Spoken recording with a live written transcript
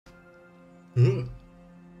Ugh.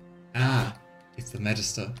 Ah, it's the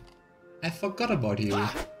Magister. I forgot about you.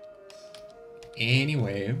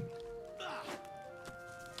 Anyway.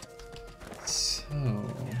 So...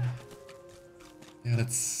 yeah,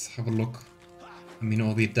 let's have a look. I mean,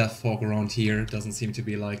 all the death fog around here doesn't seem to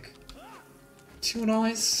be, like, too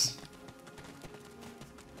nice.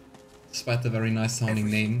 Despite the very nice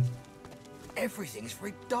sounding name. Everything's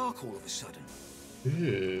very dark all of a sudden.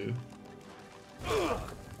 Ew.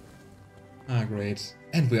 Ah, great.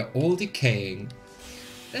 And we are all decaying.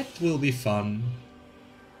 That will be fun.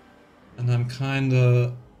 And I'm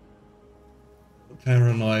kinda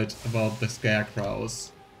paranoid about the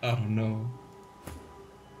scarecrows. I don't know.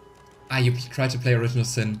 Ah, you tried to play Original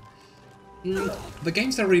Sin. The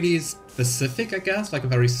games are really specific, I guess, like a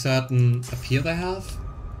very certain appeal they have.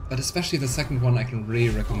 But especially the second one I can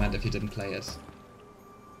really recommend if you didn't play it.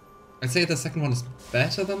 I'd say the second one is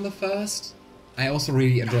better than the first. I also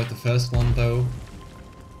really enjoyed the first one though.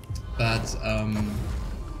 But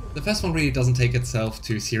the first one really doesn't take itself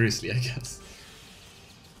too seriously, I guess.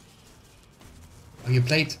 Oh, you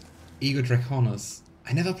played Ego Draconis.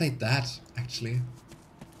 I never played that, actually.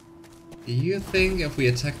 Do you think if we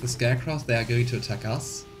attack the scarecrows, they are going to attack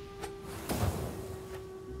us?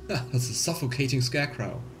 That's a suffocating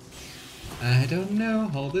scarecrow. I don't know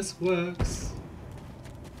how this works.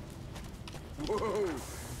 Whoa!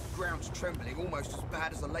 Ground's trembling almost as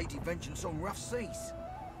bad as a Lady Vengeance on rough seas.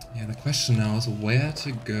 Yeah, the question now is where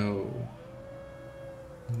to go.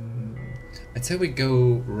 I'd say we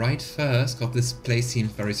go right first, because this place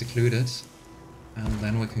seems very secluded. And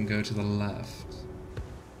then we can go to the left.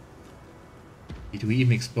 Did we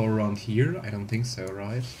even explore around here? I don't think so,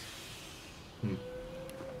 right?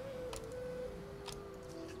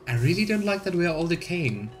 I really don't like that we are all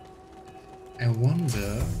decaying. I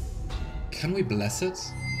wonder... can we bless it?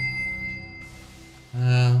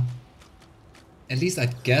 At least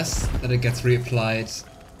I'd guess that it gets reapplied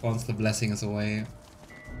once the blessing is away.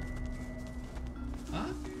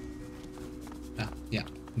 Huh? Ah, yeah,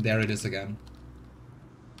 there it is again.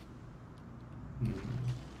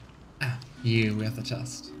 Ah, here we have the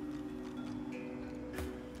chest.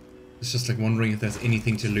 It's just like wondering if there's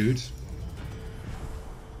anything to loot.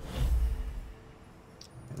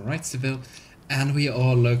 Alright, Sebille. And we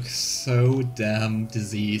all look so damn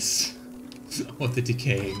diseased with the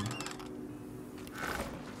decaying.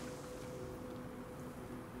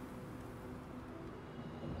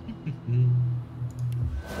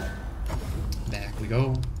 Back we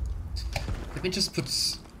go. Let me just put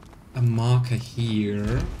a marker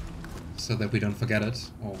here so that we don't forget it.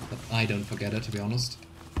 Or that I don't forget it, to be honest.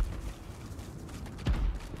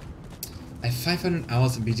 I have 500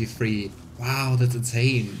 hours in BG3. Wow, that's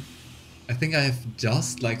insane. I think I have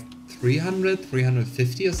just like 300,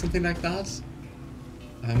 350 or something like that.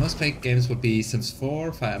 My most played games would be Sims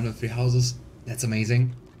 4, Fire Emblem Three Houses. That's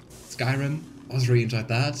amazing. Skyrim, also really enjoyed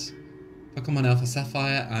that. Pokemon Alpha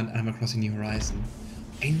Sapphire and Animal Crossing New Horizon.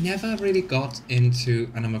 I never really got into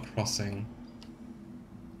Animal Crossing.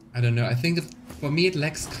 I don't know, I think for me it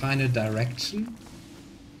lacks kind of direction.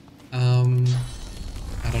 I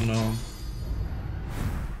don't know.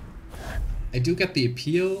 I do get the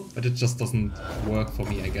appeal, but it just doesn't work for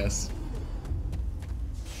me, I guess.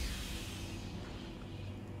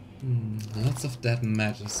 Lots of dead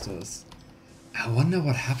magisters. I wonder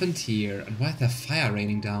what happened here, and why is there fire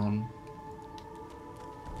raining down?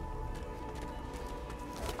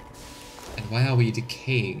 And why are we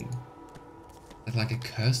decaying? Is that like a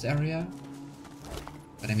cursed area?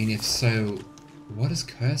 But I mean, if so, what is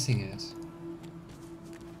cursing it?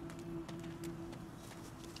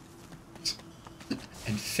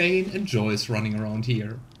 And Fane enjoys running around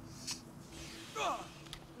here.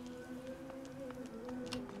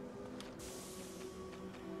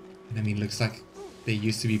 And I mean, looks like there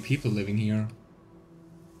used to be people living here.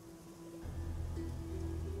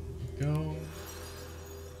 There we go.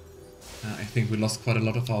 I think we lost quite a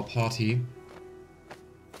lot of our party.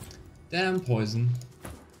 Damn poison.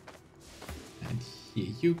 And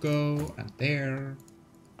here you go, and there.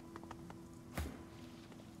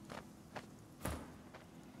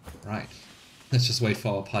 Right, let's just wait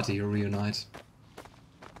for our party to reunite.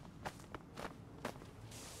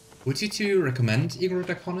 Would you two recommend Ego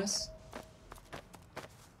Draconis?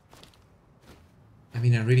 I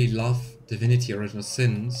mean, I really love Divinity Original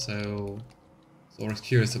Sin, so I was always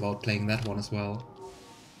curious about playing that one as well.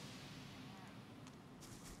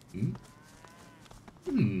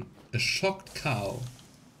 A shocked cow,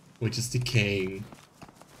 which is decaying.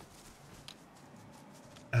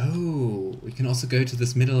 Oh, we can also go to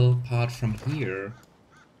this middle part from here.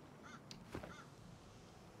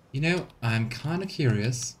 You know, I'm kind of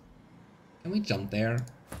curious. Can we jump there?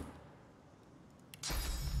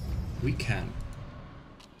 We can.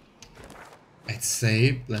 I'd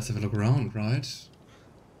say let's have a look around, right?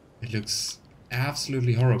 It looks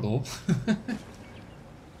absolutely horrible.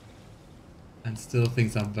 And still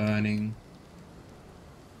things are burning.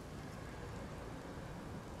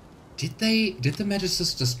 Did the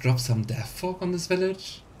magicians just drop some death fog on this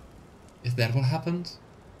village? Is that what happened?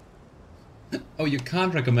 Oh, you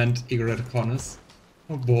can't recommend Igorette Corners.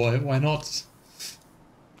 Oh boy, why not?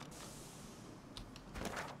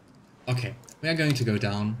 Okay, we are going to go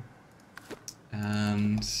down.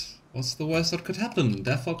 And what's the worst that could happen?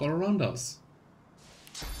 Death fog all around us.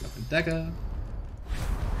 Grab a dagger.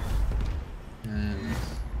 And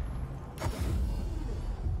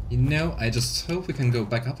you know, I just hope we can go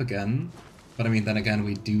back up again. But I mean, then again,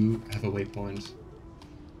 we do have a waypoint.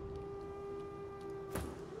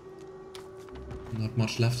 Not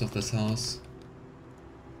much left of this house.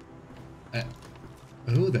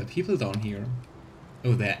 Oh, there are people down here.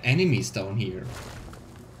 Oh, there are enemies down here.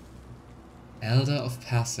 Elder of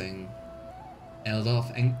Passing. Elder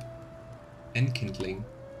of Enkindling.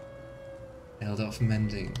 Elder of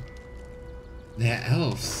Mending. They're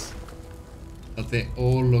elves. But they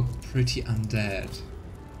all look pretty undead.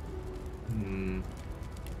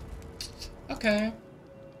 Okay.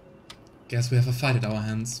 Guess we have a fight at our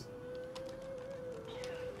hands.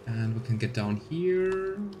 And we can get down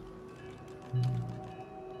here.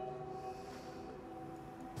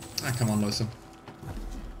 Ah, come on, Lohse.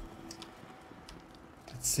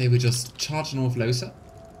 Let's say we just charge north Lohse,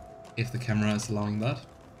 if the camera is allowing that.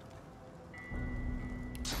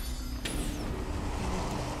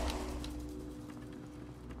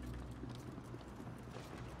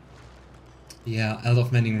 Yeah, Elder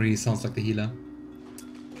of Mending really sounds like the healer.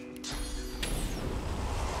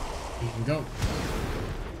 Here we go.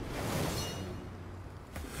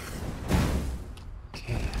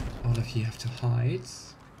 Okay, all of you have to hide.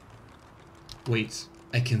 Wait,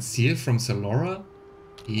 I can see it from Solora?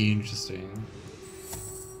 Interesting.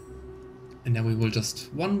 And then we will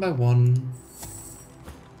just one by one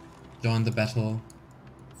join the battle.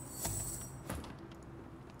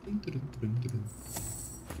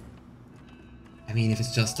 I mean, if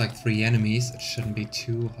it's just like 3 enemies, it shouldn't be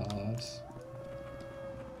too hard.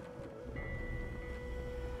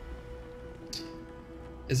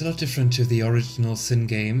 It's a lot different to the original Sin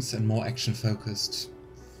games and more action focused.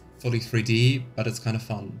 Fully 3D, but it's kind of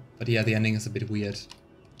fun. But yeah, the ending is a bit weird.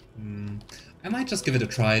 I might just give it a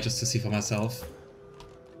try just to see for myself.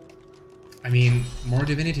 I mean, more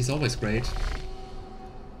Divinity is always great.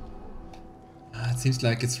 It seems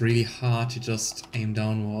like it's really hard to just aim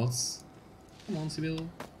downwards. Come on, Sebille.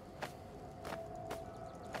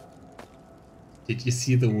 Did you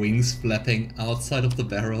see the wings flapping outside of the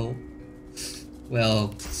barrel?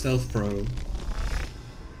 Well, stealth pro.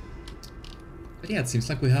 But yeah, it seems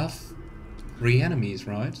like we have 3 enemies,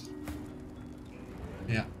 right?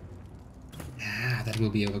 Yeah. Ah, that will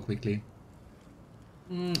be over quickly.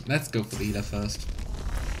 Let's go for the healer first.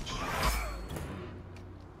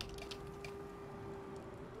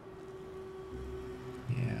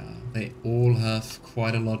 Yeah, they all have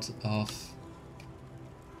quite a lot of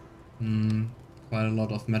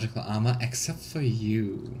magical armor, except for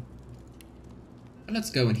you. But let's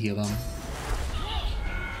go and heal them.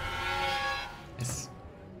 Yes.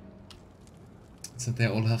 Since they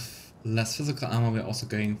all have less physical armor, we're also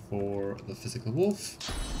going for the physical wolf.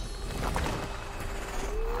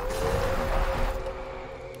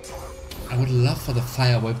 I would love for the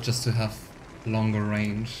fire whip just to have longer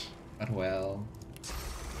range, but well.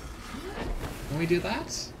 Can we do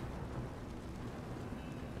that?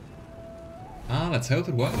 Ah, let's hope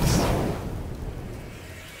it works.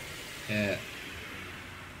 Yeah.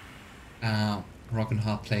 Ah, rock and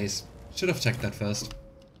hard place. Should have checked that first.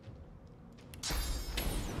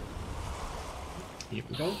 Here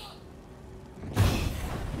we go.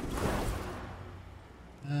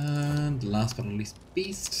 And last but not least,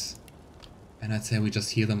 beast. And I'd say we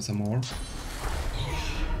just heal them some more.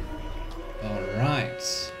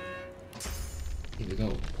 Alright. Here we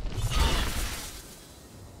go.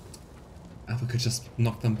 If we could just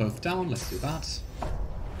knock them both down, let's do that.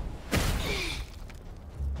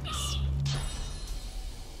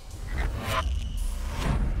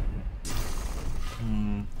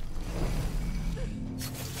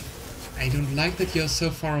 I don't like that you're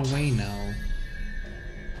so far away now.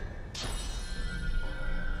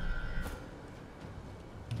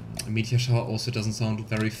 A meteor shower also doesn't sound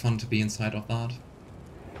very fun to be inside of that.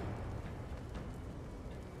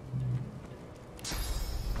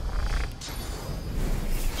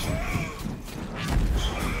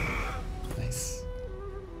 Nice.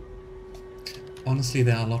 honestly,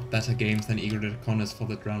 there are a lot better games than Eager to Con is for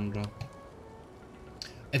the genre.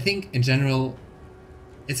 I think, in general,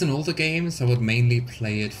 it's an older game, so I would mainly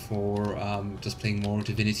play it for just playing more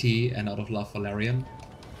Divinity and out of love for Larian.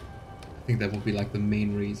 I think that would be like the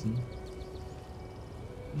main reason.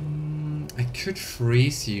 I could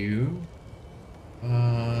freeze you,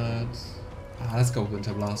 but let's go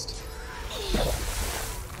Winter Blast.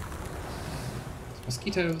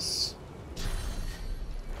 Mosquitoes.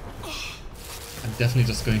 I'm definitely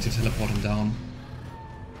just going to teleport him down.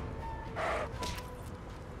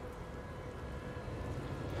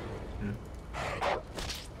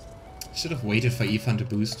 Should have waited for Ifan to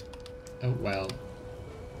boost. Oh well.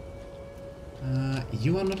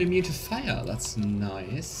 You are not immune to fire, that's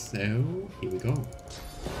nice. So, here we go.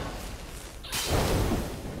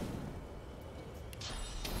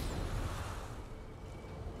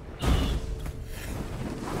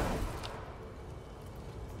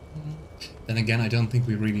 Then again, I don't think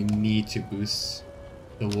we really need to boost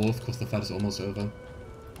the wolf because the fight is almost over.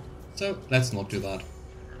 So, let's not do that.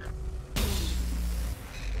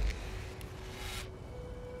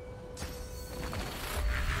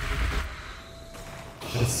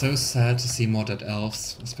 But it's so sad to see more dead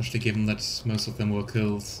elves, especially given that most of them were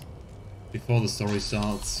killed before the story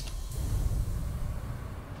starts.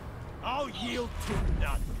 I'll yield to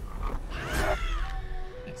none.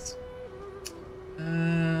 Nice.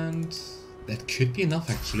 And that could be enough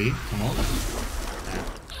actually. Come on.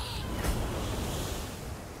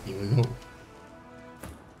 Here we go.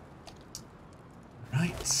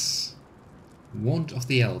 Right. Wand of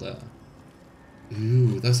the Elder.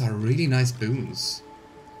 Ooh, those are really nice boons.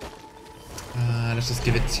 Let's just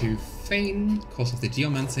give it to Fane, cause of the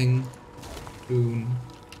Geomancing boon.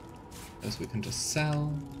 Those we can just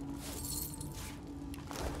sell.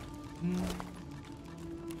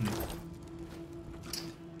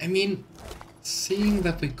 I mean, seeing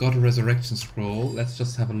that we got a resurrection scroll, let's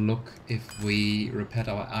just have a look if we repaired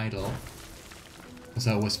our idol. Because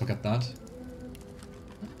I always forget that.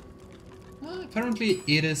 Apparently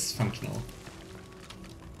it is functional.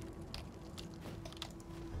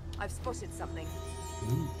 I've spotted something.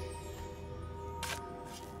 Ooh.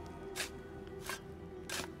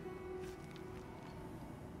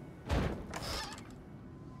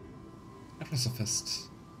 Philosophist.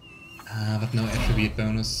 But no attribute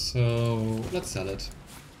bonus, so let's sell it.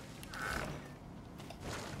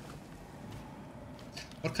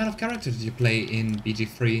 What kind of character did you play in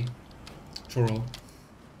BG3, Toro?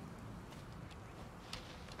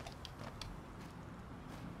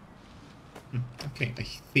 Okay, I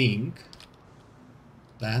think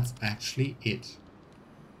that's actually it.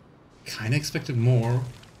 Kinda expected more,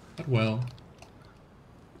 but well.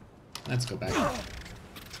 Let's go back.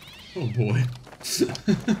 Oh boy.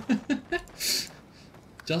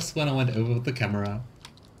 Just when I went over with the camera.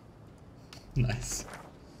 Nice.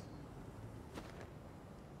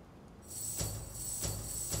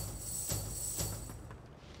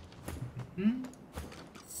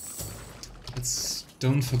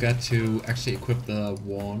 Don't forget to actually equip the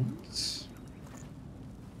wand.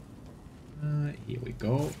 Here we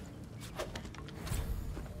go.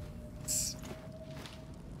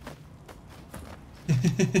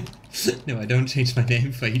 No, I don't change my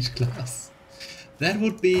name for each class. That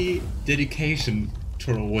would be dedication,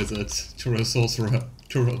 Toro Wizard, Toro Sorcerer,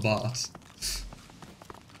 Toro Bard.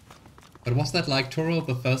 But was that like Toro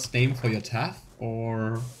the first name for your TAF,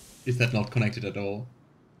 or is that not connected at all?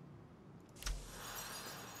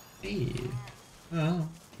 Hey. Oh,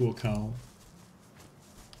 poor cow.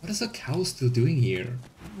 What is a cow still doing here?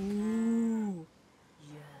 Ooh.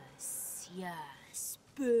 Yes, yes,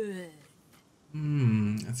 burn.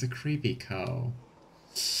 That's a creepy cow.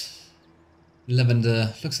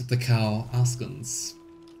 Lavender looks at the cow, askance.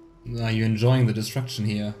 Are you enjoying the destruction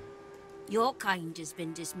here? Your kind has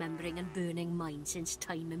been dismembering and burning mine since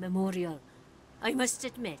time immemorial. I must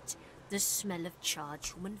admit, the smell of charred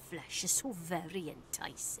human flesh is so very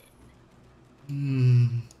enticing.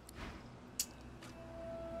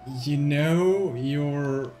 You know,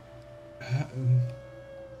 you're...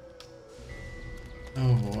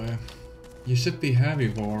 Oh boy. You should be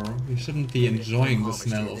herbivore. You shouldn't be enjoying the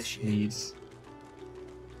smell of meat.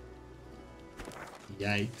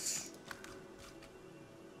 Yikes.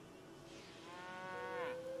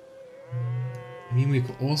 I mean, we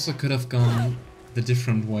also could have gone the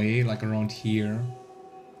different way, like around here.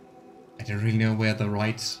 I don't really know where the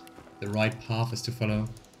right path is to follow.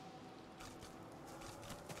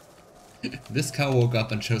 This cow woke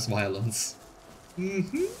up and chose violence.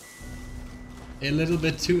 A little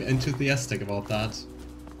bit too enthusiastic about that.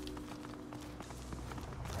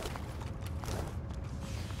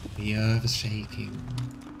 The earth is shaking.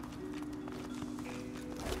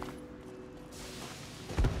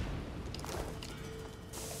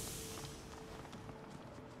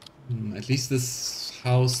 At least this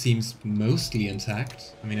house seems mostly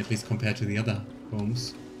intact. I mean, at least compared to the other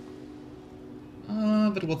homes.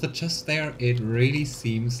 But with the chest there, it really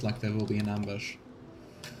seems like there will be an ambush.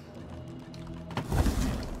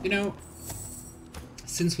 You know,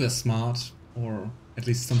 since we're smart, or at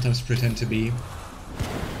least sometimes pretend to be,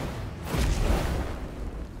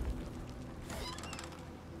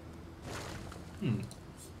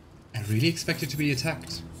 I really expected to be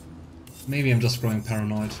attacked. Maybe I'm just growing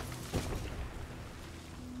paranoid.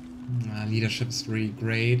 Leadership is really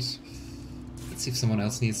great. Let's see if someone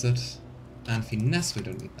else needs it. And finesse, we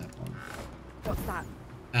don't need that one. What's that?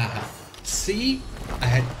 Aha. See? I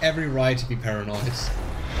had every right to be paranoid.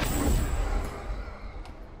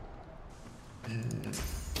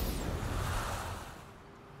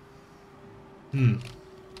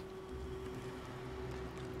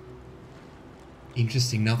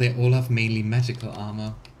 Interesting, now they all have mainly magical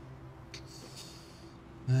armor.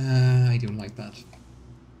 I don't like that.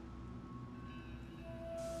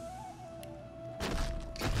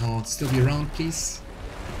 Oh, still be around, please.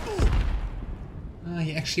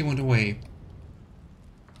 He actually went away.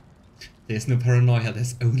 There's no paranoia,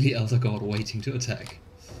 there's only Elder God waiting to attack.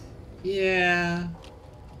 Yeah.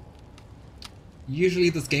 Usually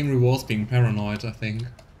this game rewards being paranoid, I think.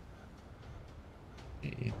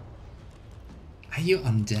 Okay. Are you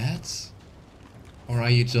undead? Or are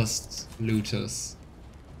you just looters?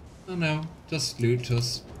 Oh no, just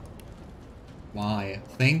looters. Why?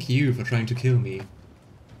 Thank you for trying to kill me.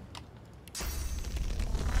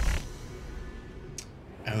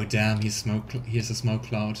 Oh damn, here's a smoke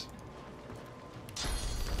cloud.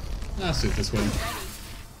 Let's do it this way.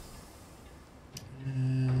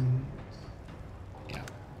 Yeah.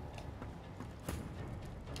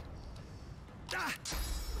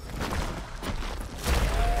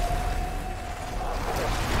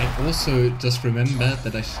 I also just remembered that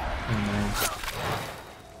that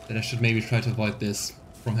I should maybe try to avoid this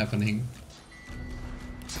from happening.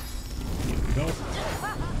 Here we go.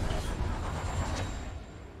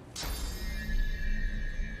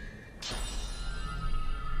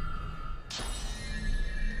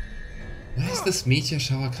 Where's this meteor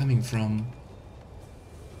shower coming from?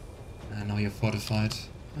 Now you're fortified.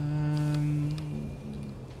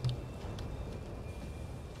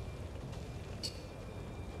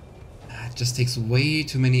 It just takes way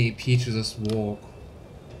too many AP to just walk.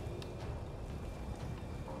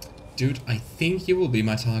 Dude, I think you will be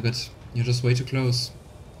my target. You're just way too close.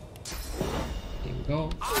 Here we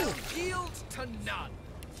go. I'll yield to none.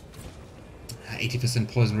 80%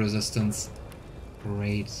 poison resistance.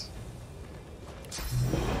 Great.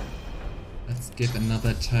 Let's give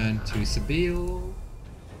another turn to Sebille.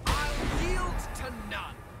 I'll yield to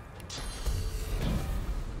none.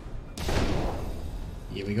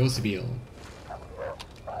 Here we go, Sebille.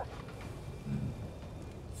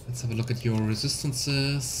 Let's have a look at your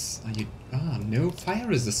resistances. Are you... no fire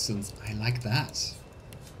resistance. I like that.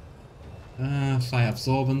 Fire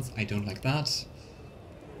absorbance. I don't like that.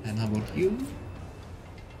 And how about you?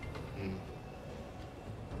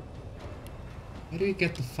 Where do you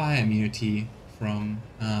get the fire immunity from?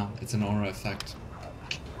 It's an aura effect.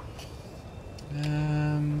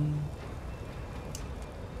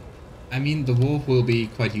 I mean, the wolf will be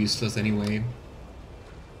quite useless anyway.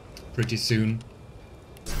 Pretty soon.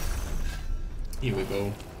 Here we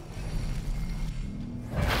go.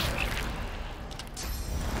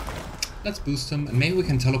 Let's boost him, and maybe we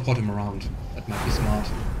can teleport him around. That might be smart.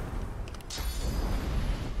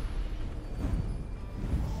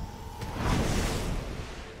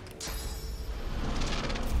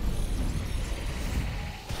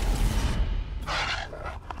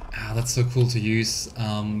 That's so cool to use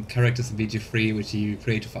characters in VG3 which you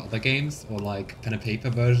create for other games, or like pen and paper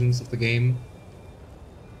versions of the game.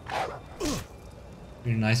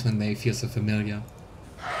 Really nice when they feel so familiar.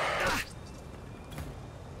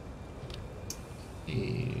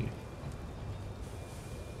 You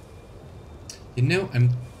know,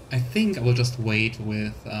 I think I will just wait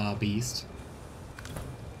with Beast.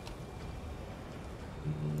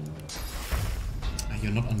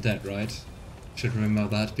 You're not undead, right? Should remember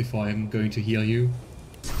that before I'm going to heal you.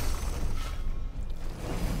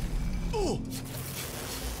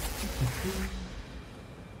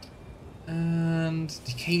 And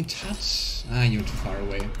decaying touch. You're too far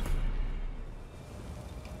away.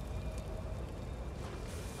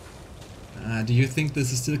 Do you think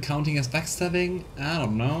this is still counting as backstabbing? I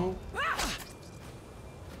don't know.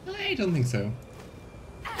 I don't think so.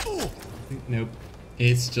 Nope.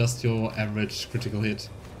 It's just your average critical hit.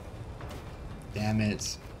 Damn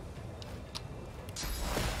it.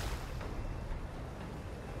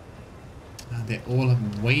 They all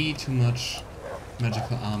have way too much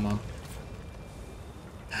magical armor.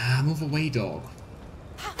 Move away, dog.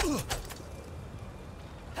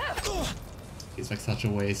 It's like such a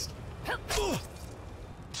waste.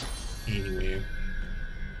 Anyway.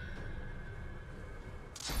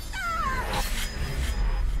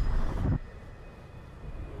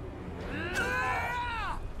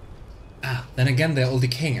 Then again, they're all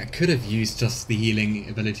decaying. I could have used just the healing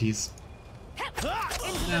abilities.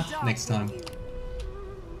 Next time.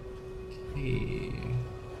 Okay.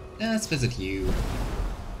 Let's visit you.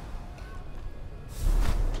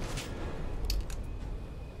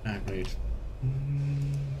 Great.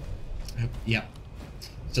 Yeah.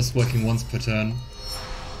 Just working once per turn.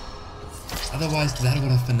 Otherwise, that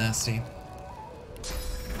would have been nasty.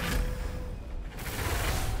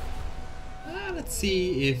 Let's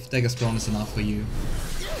see if Dagger's Crown is enough for you.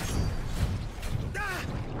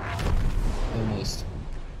 Almost.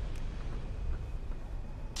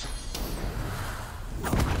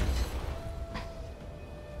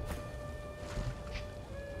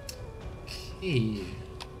 Okay.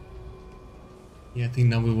 Yeah, I think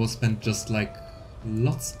now we will spend just like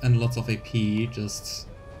lots and lots of AP just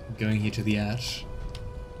going here to the edge.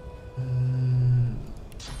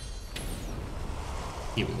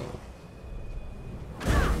 Here we go.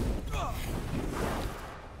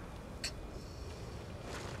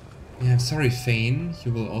 Yeah, I'm sorry, Fane.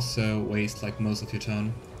 You will also waste like most of your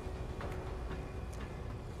turn.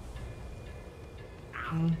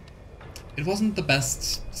 It wasn't the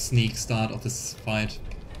best sneak start of this fight.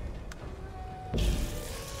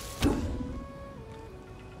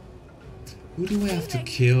 Who do I have to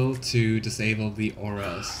kill to disable the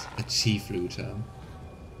auras? A chief looter.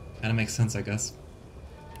 Kinda makes sense, I guess.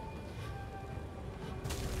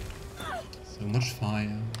 So much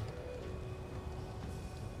fire.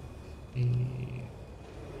 I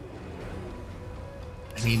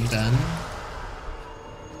mean, then...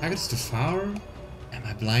 Target is too far? Am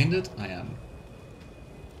I blinded? I am.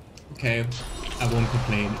 Okay, I won't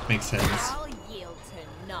complain, it makes sense. I'll yield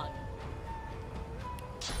to none.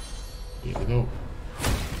 Here we go.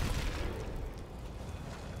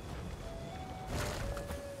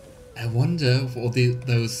 I wonder, with all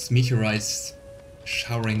those meteorites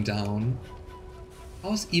showering down,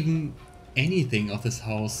 how's even anything of this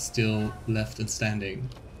house still left and standing?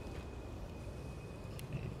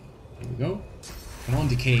 Okay, here we go. Come on,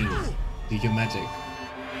 decaying. Do your magic.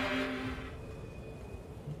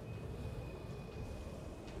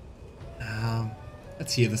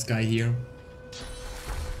 Let's hear this guy here.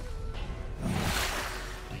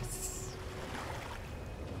 Nice.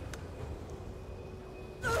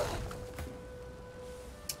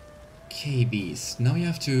 Okay, beast. Now you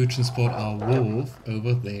have to transport our wolf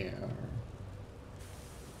over there.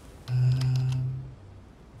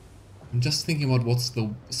 I'm just thinking about what's the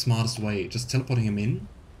smartest way. Just teleporting him in?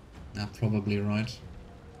 Probably right.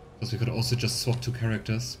 Because we could also just swap two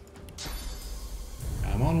characters.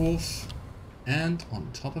 Come on, wolf. And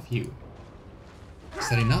on top of you. Is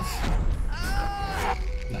that enough?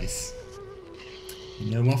 Nice.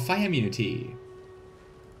 No more fire immunity.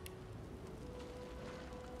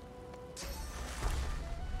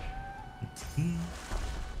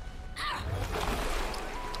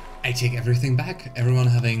 I take everything back. Everyone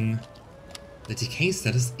having the decay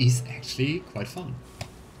status is actually quite fun.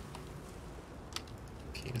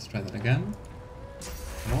 Okay, let's try that again.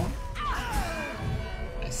 Come on.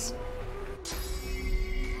 Nice.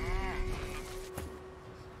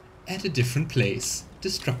 At a different place.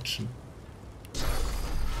 Destruction.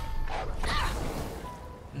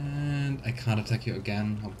 And I can't attack you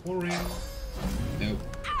again. How boring. Nope.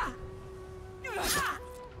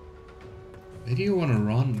 Where do you want to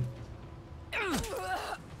run?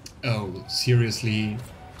 Oh, seriously?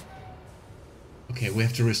 Okay, we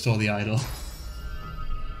have to restore the idol.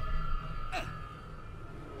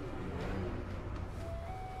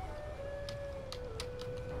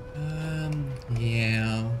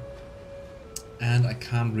 Yeah. And I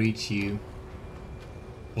can't reach you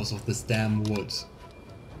because of this damn wood.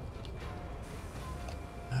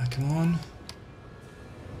 Come on.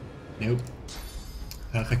 Nope.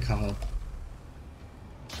 Perfect cover.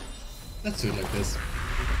 Let's do it like this.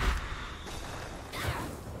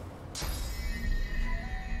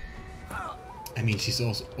 I mean, she's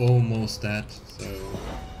also almost dead, so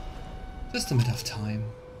just a bit of time.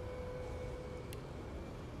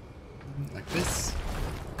 Like this.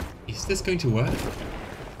 Is this going to work?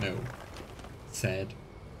 No. Sad.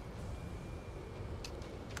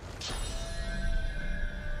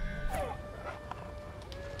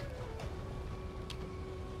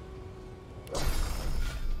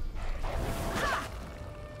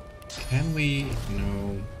 Can we?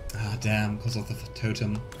 No. Ah, damn, because of the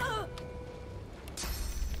totem.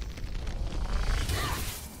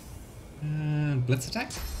 Blitz attack?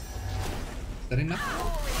 Is that enough?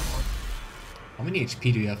 How many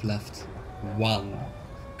HP do you have left? 1.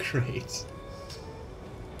 Great.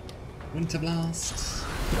 Winter Blast.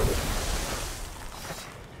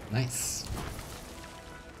 Nice.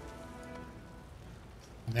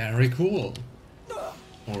 Very cool.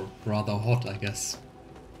 Or rather hot, I guess.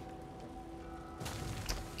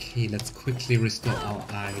 Okay, let's quickly restore our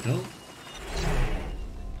idol.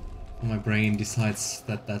 My brain decides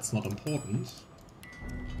that that's not important.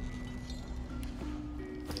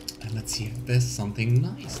 And let's see if there's something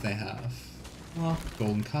nice they have. Oh,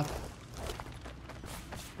 golden cup.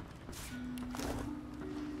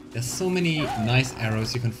 There's so many nice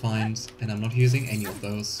arrows you can find, and I'm not using any of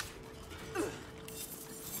those.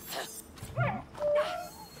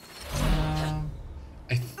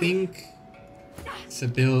 I think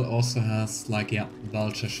Sebille also has, like, yeah,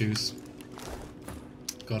 vulture shoes.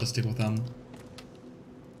 Gotta stick with them.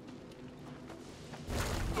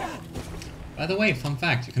 By the way, fun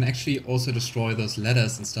fact, you can actually also destroy those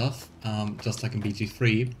ladders and stuff, just like in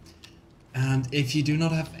BG3. And if you do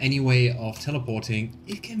not have any way of teleporting,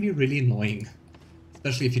 it can be really annoying.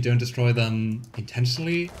 Especially if you don't destroy them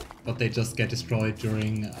intentionally, but they just get destroyed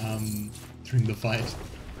during the fight.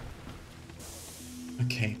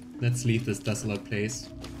 Okay, let's leave this desolate place.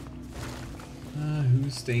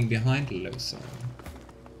 Who's staying behind? Lohse.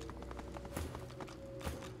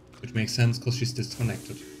 Which makes sense because she's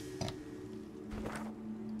disconnected.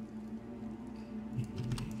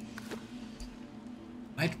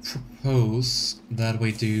 I'd propose that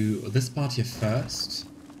we do this part here first.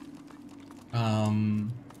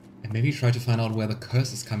 And maybe try to find out where the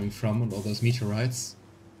curse is coming from and all those meteorites.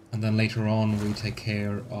 And then later on we take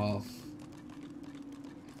care of...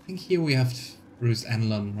 I think here we have Bruce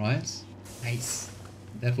Enlon, right? Nice.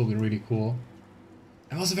 That will be really cool.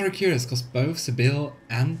 I'm also very curious because both Sebille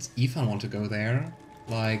and Ifan want to go there.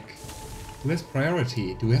 Like, who has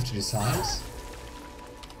priority? Do we have to decide?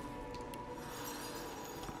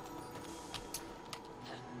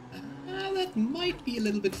 That might be a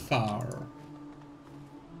little bit far.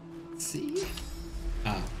 Let's see.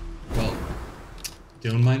 Ah, well,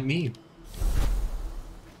 don't mind me.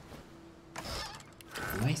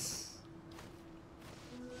 Nice.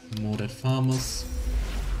 More dead farmers.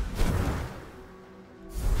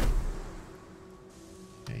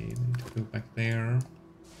 Okay, we need to go back there.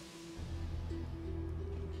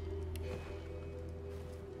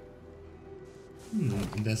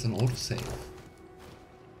 And there's an autosave.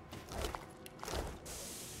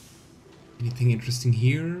 Anything interesting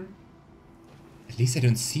here? At least I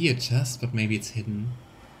don't see a chest, but maybe it's hidden.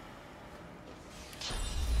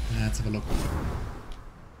 Let's have a look.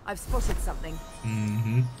 I've spotted something.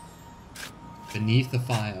 Mm-hmm. Beneath the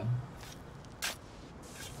fire.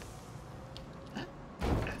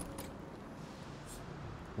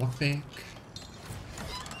 Lockpick.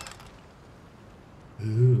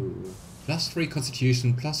 Ooh. +3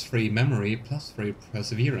 constitution, +3 memory, +3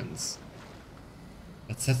 perseverance.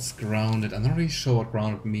 That sets grounded. I'm not really sure what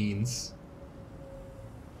grounded means.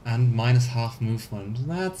 And -½ movement.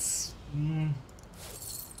 That's...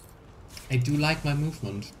 I do like my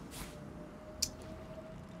movement.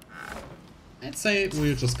 I'd say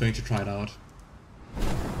we're just going to try it out.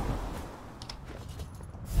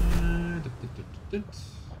 Let's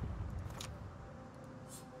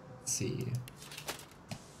see.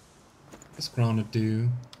 What's grounded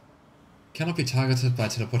do? Cannot be targeted by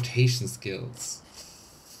teleportation skills.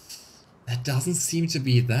 That doesn't seem to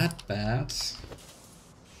be that bad.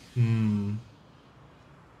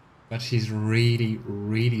 But she's really,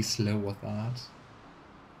 really slow with that.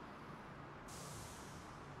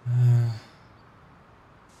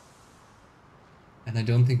 And I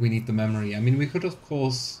don't think we need the memory. I mean, we could of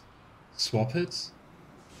course swap it.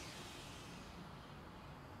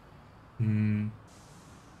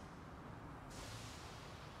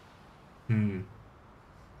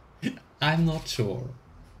 I'm not sure.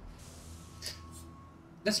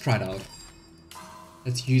 Let's try it out.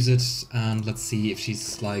 Let's use it and let's see if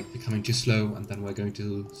she's like becoming too slow, and then we're going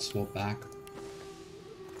to swap back.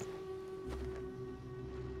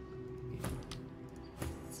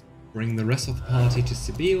 Let's bring the rest of the party to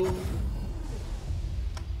Sebille.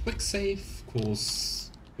 Quick save, of course.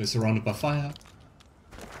 We're surrounded by fire.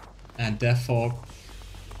 And death fog.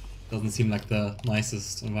 Doesn't seem like the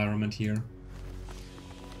nicest environment here.